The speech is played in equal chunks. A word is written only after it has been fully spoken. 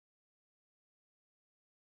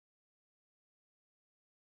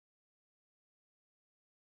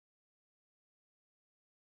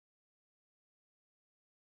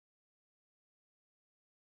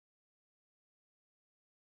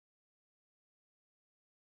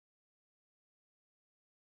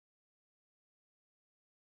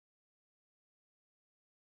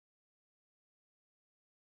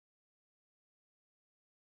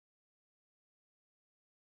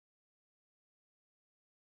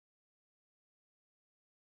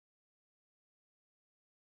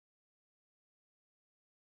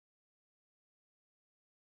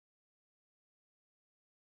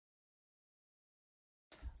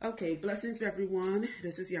Okay, blessings everyone.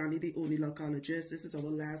 This is Yanni, the only lochologist. This is our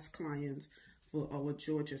last client for our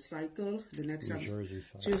Georgia cycle. The next Jersey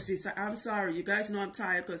cycle. Jersey. I'm sorry, you guys know I'm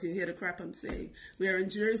tired because you hear the crap I'm saying. We are in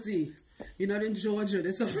Jersey. You're not in Georgia.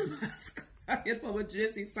 This is our last client for our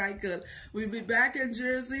Jersey cycle. We'll be back in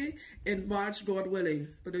Jersey in March, God willing.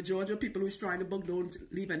 For the Georgia people who's trying to book, don't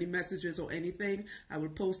leave any messages or anything. I will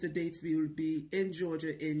post the dates. We will be in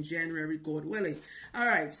Georgia in January, God willing. All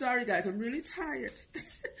right, sorry guys, I'm really tired.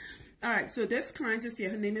 All right, so this client is here.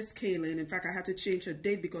 Her name is Kaylin. In fact, I had to change her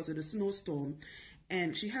date because of the snowstorm.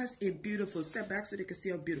 And she has a beautiful, step back so they can see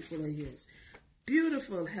how beautiful her hair is.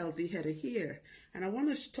 Beautiful, healthy head of hair. And I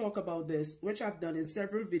want to talk about this, which I've done in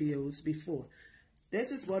several videos before. This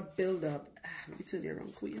is what build up, let me turn you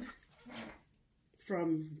around, Queen,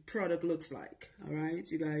 from product looks like. All right,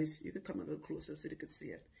 you guys, you can come a little closer so they can see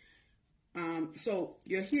it. So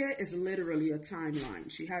your hair is literally a timeline.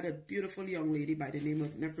 She had a beautiful young lady by the name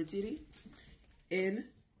of Nefertiti in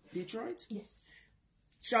Detroit. Yes.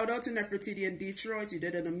 Shout out to Nefertiti in Detroit. You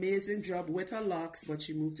did an amazing job with her locks, but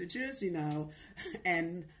she moved to Jersey now.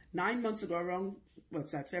 And 9 months ago, around,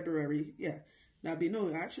 what's that, February? Yeah. That'd be,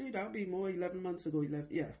 no, actually, that would be more 11 months ago. 11,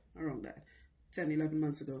 yeah, around that. 10, 11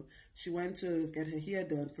 months ago. She went to get her hair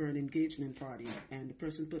done for an engagement party. And the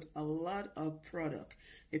person put a lot of product.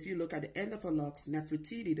 If you look at the end of her locks,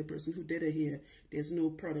 Nefertiti, the person who did her hair, there's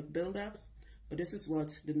no product buildup. But this is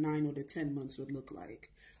what the 9 or the 10 months would look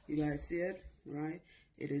like. You guys see it, right?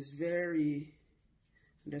 It is very,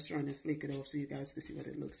 I'm just trying to flick it off so you guys can see what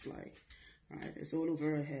it looks like. All right, it's all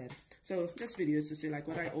over her head. So this video is to say like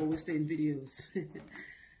what I always say in videos.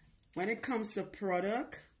 When it comes to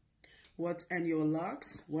product, and your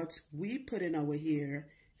locks, what we put in our hair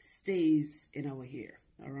stays in our hair.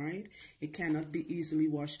 All right, it cannot be easily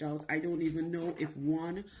washed out. I don't even know if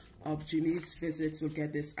one of Jimmy's visits will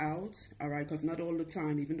get this out. All right, because not all the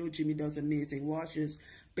time, even though Jimmy does amazing washes,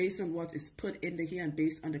 based on what is put in the hair and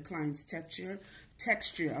based on the client's texture,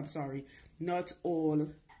 I'm sorry, not all.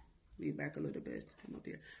 Me back a little bit, come up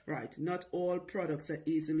here. Right, not all products are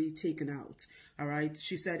easily taken out. All right,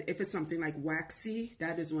 she said if it's something like waxy,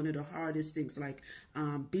 that is one of the hardest things, like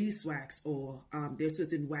beeswax or there's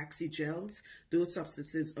certain waxy gels. Those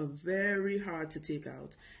substances are very hard to take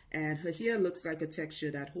out. And her hair looks like a texture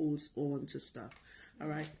that holds on to stuff. All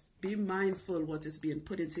right. Be mindful what is being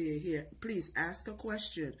put into your hair. Please ask a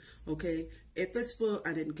question, okay? If it's for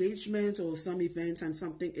an engagement or some event and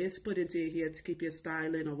something is put into your hair to keep your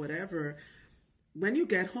styling or whatever, when you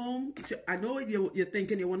get home, I know you're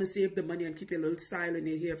thinking you want to save the money and keep your little style in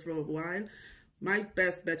your hair for a while. My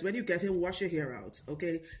best bet, when you get home, wash your hair out,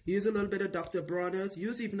 okay? Use a little bit of Dr. Bronner's.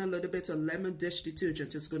 Use even a little bit of lemon dish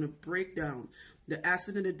detergent. It's going to break down the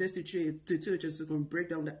acid in the dish detergent. Is going to break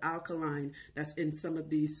down the alkaline that's in some of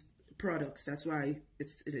these products. That's why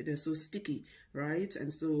they're so sticky, right?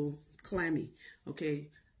 And so clammy, okay?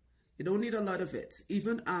 You don't need a lot of it.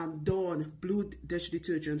 Even Dawn blue dish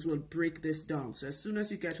detergent will break this down. So as soon as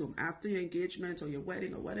you get home, after your engagement or your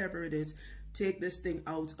wedding or whatever it is, take this thing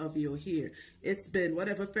out of your hair. It's been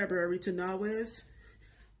whatever February to now is.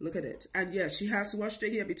 Look at it. And yeah, she has washed her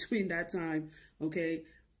hair between that time, okay?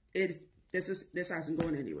 This hasn't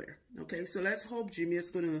gone anywhere, okay? So let's hope Jimmy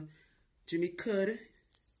could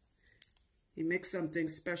he makes something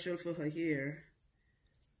special for her hair.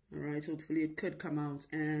 All right, hopefully it could come out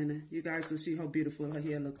and you guys will see how beautiful her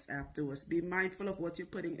hair looks afterwards. Be mindful of what you're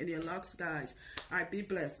putting in your locks, guys. All right, be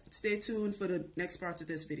blessed. Stay tuned for the next part of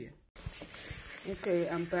this video. Okay,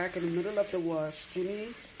 I'm back in the middle of the wash. Jimmy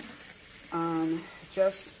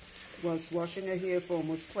just was washing her hair for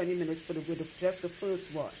almost 20 minutes with just the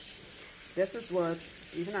first wash. This is what,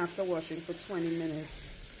 even after washing for 20 minutes,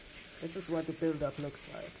 this is what the buildup looks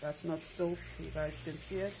like. That's not soap. You guys can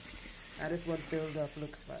see it. That is what buildup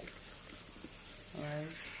looks like. All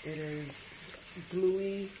right. It is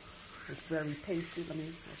gluey. It's very pasty. Let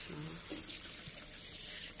me show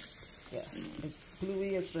you. Yeah. It's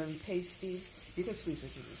gluey. It's very pasty. You can squeeze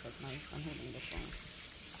it, Jimmy, because I'm holding the phone.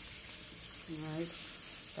 All right.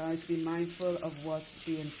 Guys, be mindful of what's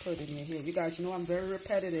being put in your hair. You guys know I'm very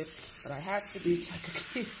repetitive, but I have to be so I can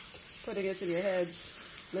keep putting it in your heads.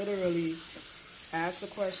 Literally, ask a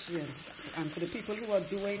question. And for the people who are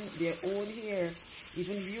doing their own hair,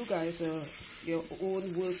 even you guys are your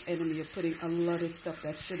own worst enemy. You're putting a lot of stuff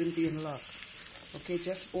that shouldn't be in locks. Okay,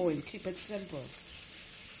 just oil. Keep it simple.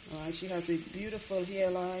 All right, she has a beautiful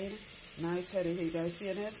hairline. Nice head of hair. You guys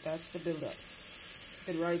seeing it? That's the buildup.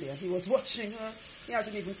 Look at right there. He was washing her. He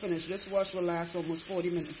hasn't even finished. This wash will last almost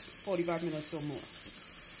 40 minutes, 45 minutes or more.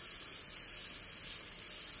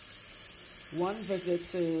 One visit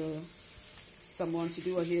to someone to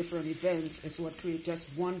do a hair for an event is what create just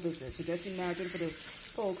one visit. So just imagine for the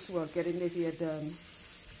folks who are getting their hair done.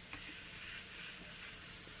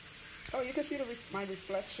 Oh, you can see my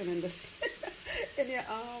reflection in this in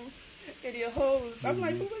your hose. I'm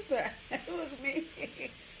like, who was that? It was me.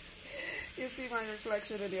 You see my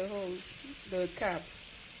reflection in your hose, the cap,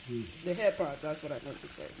 the hair part. That's what I meant to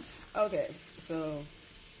say. Okay, so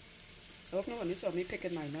I hope no one saw me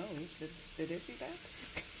picking my nose. Did they see that?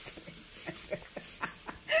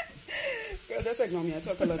 Girl, just ignore me. I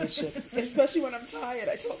talk a lot of shit, especially when I'm tired.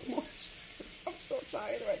 I talk more shit. I'm so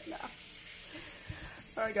tired right now.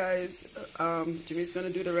 All right, guys. Jimmy's gonna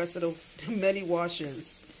do the rest of the many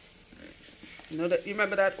washes. You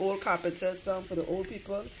remember that old carpenter song for the old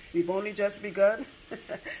people? We've only just begun.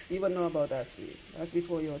 You wouldn't know about that, see? That's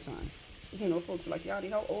before your time. You know, folks like, Yanni,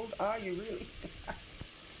 how old are you really?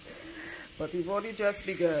 But we've only just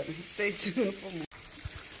begun. Stay tuned for more.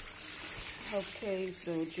 Okay,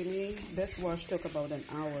 so Jimmy, this wash took about an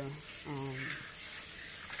hour.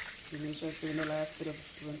 Jimmy's just doing the last bit of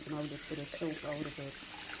rinsing out the bit of soap out of it.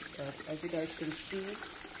 But as you guys can see,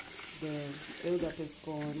 the buildup is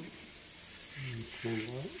gone.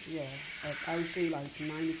 Yeah, I would say like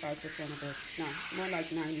 95% of it. No, more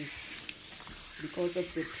like 90. Because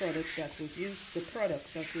of the product that was used, the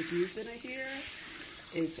products that was used in it here.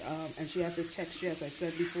 It's and she has a texture, as I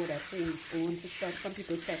said before, that holds on to stuff. Some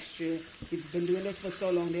people texture. We've been doing this for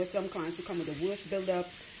so long. There's some clients who come with the worst buildup,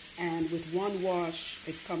 and with one wash,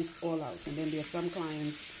 it comes all out. And then there's some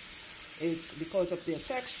clients, it's because of their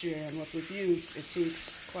texture and what was used, it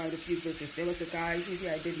takes quite a few visits. There was a guy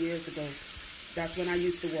here I did years ago. That's when I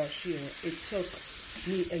used to wash here. It took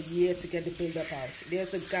me a year to get the buildup out.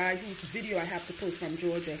 There's a guy whose video I have to post from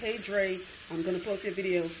Georgia. Hey Dre, I'm gonna post your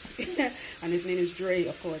video. And his name is Dre,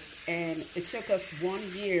 of course. And it took us 1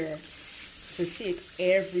 year to take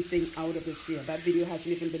everything out of his hair. That video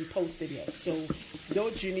hasn't even been posted yet. So though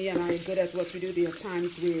Jimmy and I are good at what we do, there are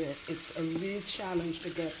times where it's a real challenge to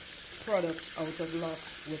get products out of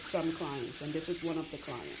Locs with some clients, and this is one of the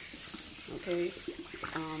clients. Okay,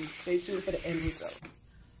 stay tuned for the end result.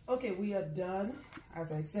 Okay, we are done.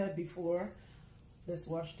 As I said before, this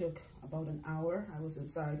wash took about an hour. I was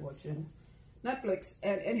inside watching Netflix,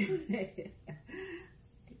 and anyway,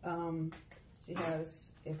 she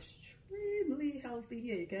has extremely healthy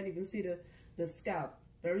hair. You can't even see the scalp.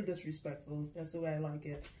 Very disrespectful. That's the way I like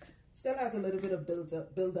it. Still has a little bit of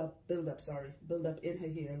build up in her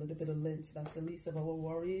hair, a little bit of lint. That's the least of our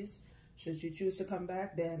worries. Should she choose to come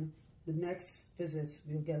back, then the next visit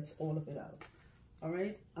we'll get all of it out. All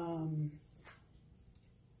right.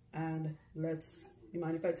 And you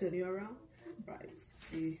mind if I turn you around? Right.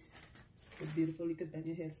 See, it's beautiful. You could bend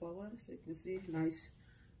your head forward so you can see nice,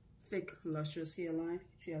 thick, luscious hairline.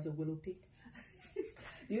 She has a willow peak.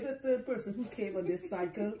 You're the third person who came on this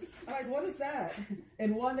cycle. All right, what is that?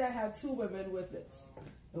 And one that had 2 women with it.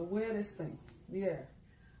 The weirdest thing. Yeah.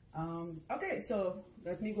 Okay, so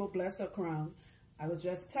let me go bless her crown. I was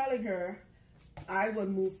just telling her I would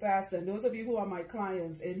move faster. And those of you who are my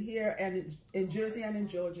clients in here and in Jersey and in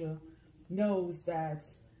Georgia knows that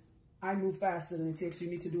I move faster than it takes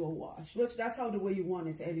Jimmy to do a wash. Which that's how the way you want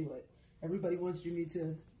it anyway. Everybody wants Jimmy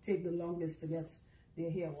to take the longest to get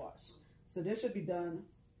their hair washed. So this should be done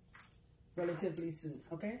relatively soon,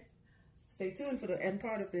 okay? Stay tuned for the end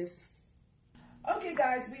part of this. Okay,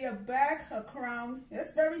 guys, we are back. Her crown,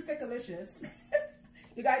 it's very thickalicious.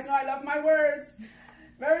 You guys know I love my words.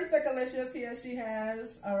 Very thickalicious here she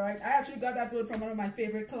has. All right, I actually got that word from one of my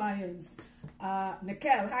favorite clients,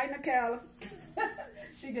 Nikel. Hi, Nikel.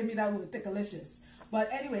 She gave me that word, thickalicious. But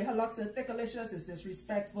anyway, her locks are thickalicious. It's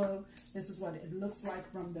disrespectful. This is what it looks like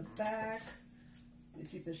from the back. Let me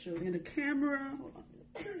see if it's showing in the camera. Hold on.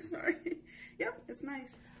 Sorry. Yep, it's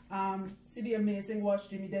nice. See the amazing wash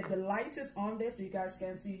Jimmy did. The light is on there so you guys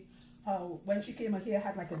can see how when she came, her hair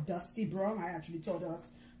had like a dusty brown. I actually told us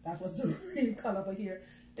that was the real color of her hair.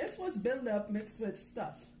 It was build up mixed with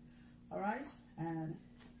stuff. All right, and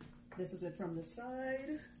this is it from the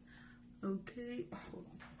side. Okay, oh, hold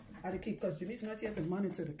on. I had to keep, because Jimmy's not here to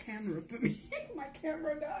monitor the camera for me. My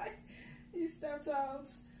camera guy, he stepped out.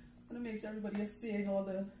 I want to make sure everybody is seeing all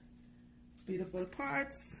the beautiful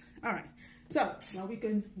parts. All right, so now we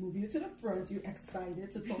can move you to the front. You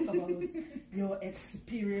excited to talk about your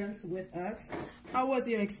experience with us? How was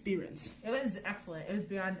your experience? It was excellent. It was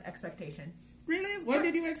beyond expectation. Really? What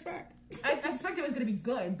did you expect? I expected it was going to be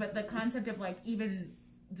good, but the concept of like even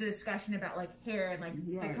the discussion about like hair and like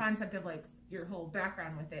the concept of like your whole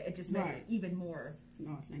background with it, it just made it even more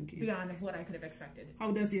thank you. Beyond of what I could have expected.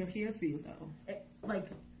 How does your hair feel though? Like,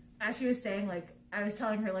 as she was saying, like I was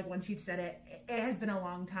telling her, like, when she'd said it, it has been a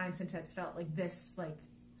long time since it's felt like this, like,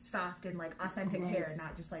 soft and, like, authentic hair,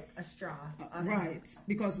 not just, like, a straw. Right.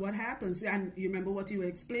 Because what happens, and you remember what you were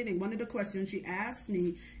explaining, one of the questions she asked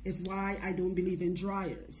me is why I don't believe in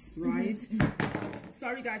dryers, right?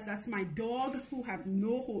 Sorry, guys, that's my dog who have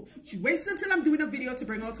no hope. She waits until I'm doing a video to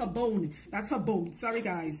bring out her bone. That's her bone. Sorry,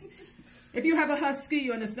 guys. If you have a husky,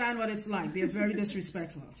 you understand what it's like. They're very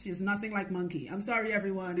disrespectful. She is nothing like Monkey. I'm sorry,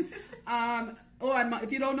 everyone. And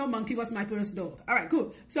if you don't know, Monkey was my first dog. All right,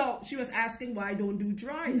 cool. So she was asking why I don't do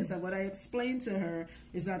dryers. And what I explained to her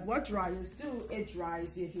is that what dryers do, it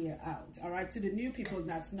dries your hair out. All right, to the new people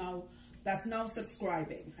that's now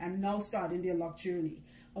subscribing and now starting their lock journey.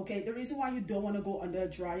 Okay, the reason why you don't want to go under a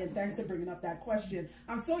dryer, and thanks for bringing up that question.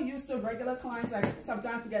 I'm so used to regular clients, I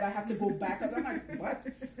sometimes forget I have to go back, because I'm like, what?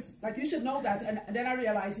 Like, you should know that. And then I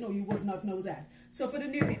realized, no, you would not know that. So for the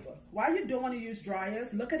new people, why you don't want to use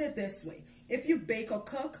dryers, look at it this way. If you bake or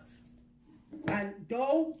cook, and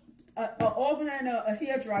though an oven and a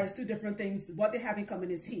hair dryer is two different things, what they have in common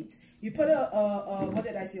is heat. You put a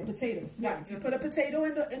potato. Yeah. Right. You put a potato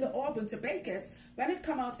in the oven to bake it. When it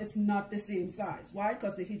comes out, it's not the same size. Why?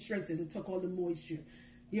 Because the heat shrinks it. It took all the moisture.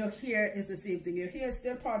 Your hair is the same thing. Your hair is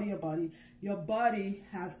still part of your body. Your body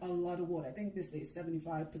has a lot of water. I think they say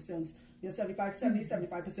 75%. You're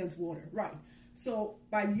 75% water. Right. So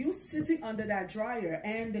by you sitting under that dryer,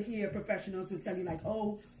 and the hair professionals will tell you like,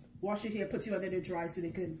 oh, wash your hair, put you under the dryer so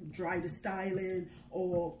they can dry the styling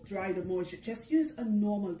or dry the moisture. Just use a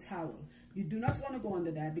normal towel. You do not want to go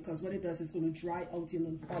under that, because what it does is going to dry out your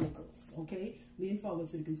little follicles, okay? Lean forward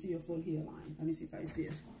so you can see your full hairline. Let me see if I see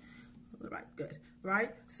it. All right, good,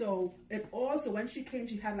 right? So it also, when she came,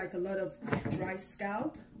 she had like a lot of dry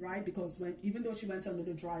scalp, right? Because even though she went under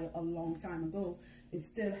the dryer a long time ago, it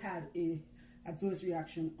still had a adverse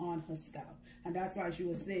reaction on her scalp. And that's why she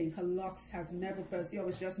was saying her locks has never felt, see how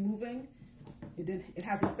it's just moving? It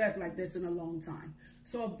hasn't felt like this in a long time.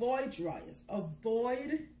 So avoid dryers.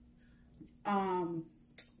 Avoid,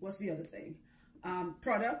 what's the other thing?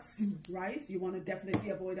 Products, right? You want to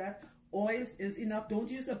definitely avoid that. Oils is enough.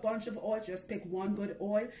 Don't use a bunch of oil. Just pick one good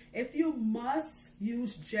oil. If you must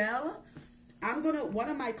use gel, one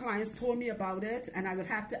of my clients told me about it, and I would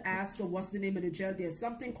have to ask her what's the name of the gel. There's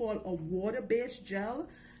something called a water-based gel.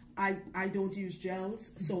 I don't use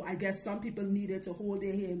gels, so I guess some people need it to hold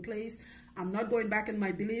their hair in place. I'm not going back in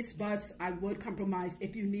my beliefs, but I would compromise.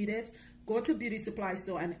 If you need it, go to beauty supply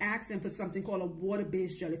store and ask them for something called a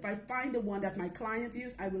water-based gel. If I find the one that my client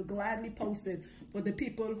used, I will gladly post it for the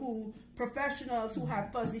people professionals who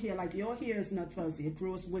have fuzzy hair. Like, your hair is not fuzzy. It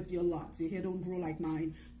grows with your locks. Your hair don't grow like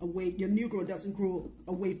mine away. Your new growth doesn't grow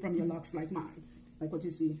away from your locks like mine. Like what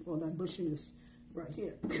you see, all that bushiness right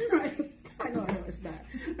here. Right? I know it's bad.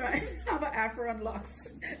 Right? I have an afro and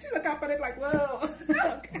locks. She look up at it like, whoa.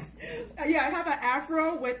 Okay. Yeah, I have an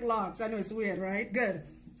afro with locks. I know it's weird, right? Good.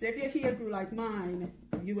 So if your hair grew like mine,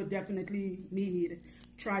 you would definitely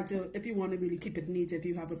if you want to really keep it neat, if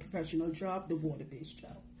you have a professional job, the water-based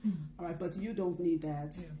gel. All right, but you don't need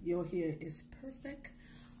that. Yeah. Your hair is perfect.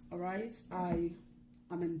 All right, I'm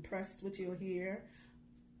impressed with your hair.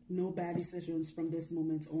 No bad decisions from this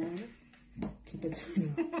moment on. Keep it.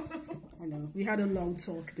 I know. We had a long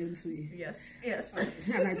talk, didn't we? Yes. Yes.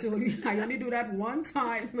 And I told you I only do that one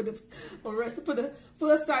time for the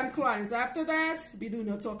first time clients. After that, we do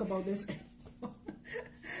not talk about this anymore.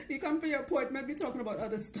 You come for your appointment, we're talking about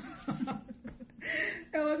other stuff.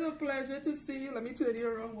 It was a pleasure to see you. Let me turn you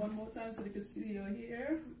around one more time so they can see your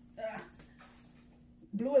hair.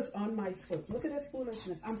 Blue is on my foot. Look at this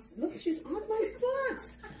foolishness. Look, she's on my foot.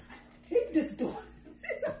 Hate this dog.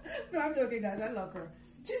 No, I'm joking, guys. I love her.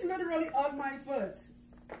 She's literally on my foot.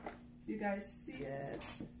 You guys see it?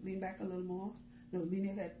 Lean back a little more. No, lean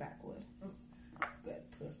your head backward. Good,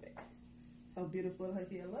 perfect. How beautiful her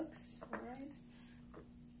hair looks. All right.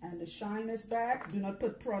 And the shine is back. Do not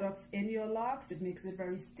put products in your locks. It makes it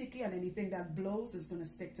very sticky, and anything that blows is going to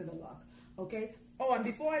stick to the lock. Okay. Oh, and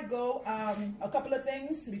before I go, a couple of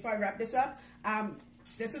things before I wrap this up.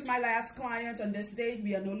 This is my last client on this day.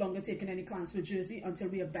 We are no longer taking any clients for Jersey until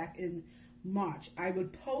we are back in March. I will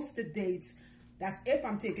post the dates. That's if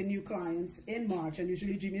I'm taking new clients in March. And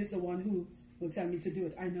usually Jimmy is the one who will tell me to do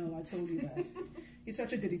it. I know, I told you that. He's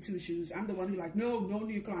such a goody two-shoes. I'm the one who like, no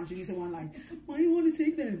new clients. Jimmy's the one like, why do you want to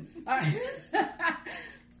take them?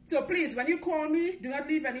 So please, when you call me, do not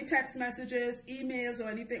leave any text messages, emails, or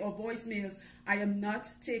anything, or voicemails. I am not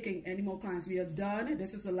taking any more clients. We are done.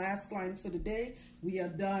 This is the last client for the day. We are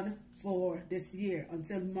done for this year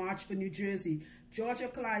until March for New Jersey. Georgia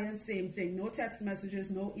clients, same thing. No text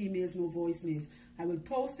messages, no emails, no voicemails. I will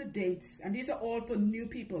post the dates. And these are all for new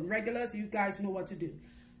people. Regulars, you guys know what to do.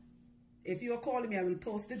 If you're calling me, I will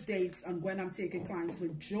post the dates on when I'm taking clients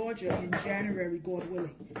with Georgia in January, God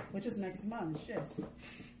willing, which is next month. Shit.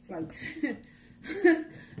 It's like,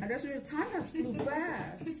 I guess your time has flew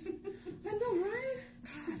fast. I know, right?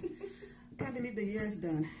 God, can't believe the year is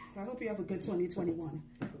done. I hope you have a good 2021.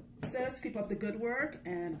 Sis, keep up the good work,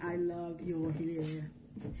 and I love your hair.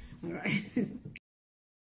 All right.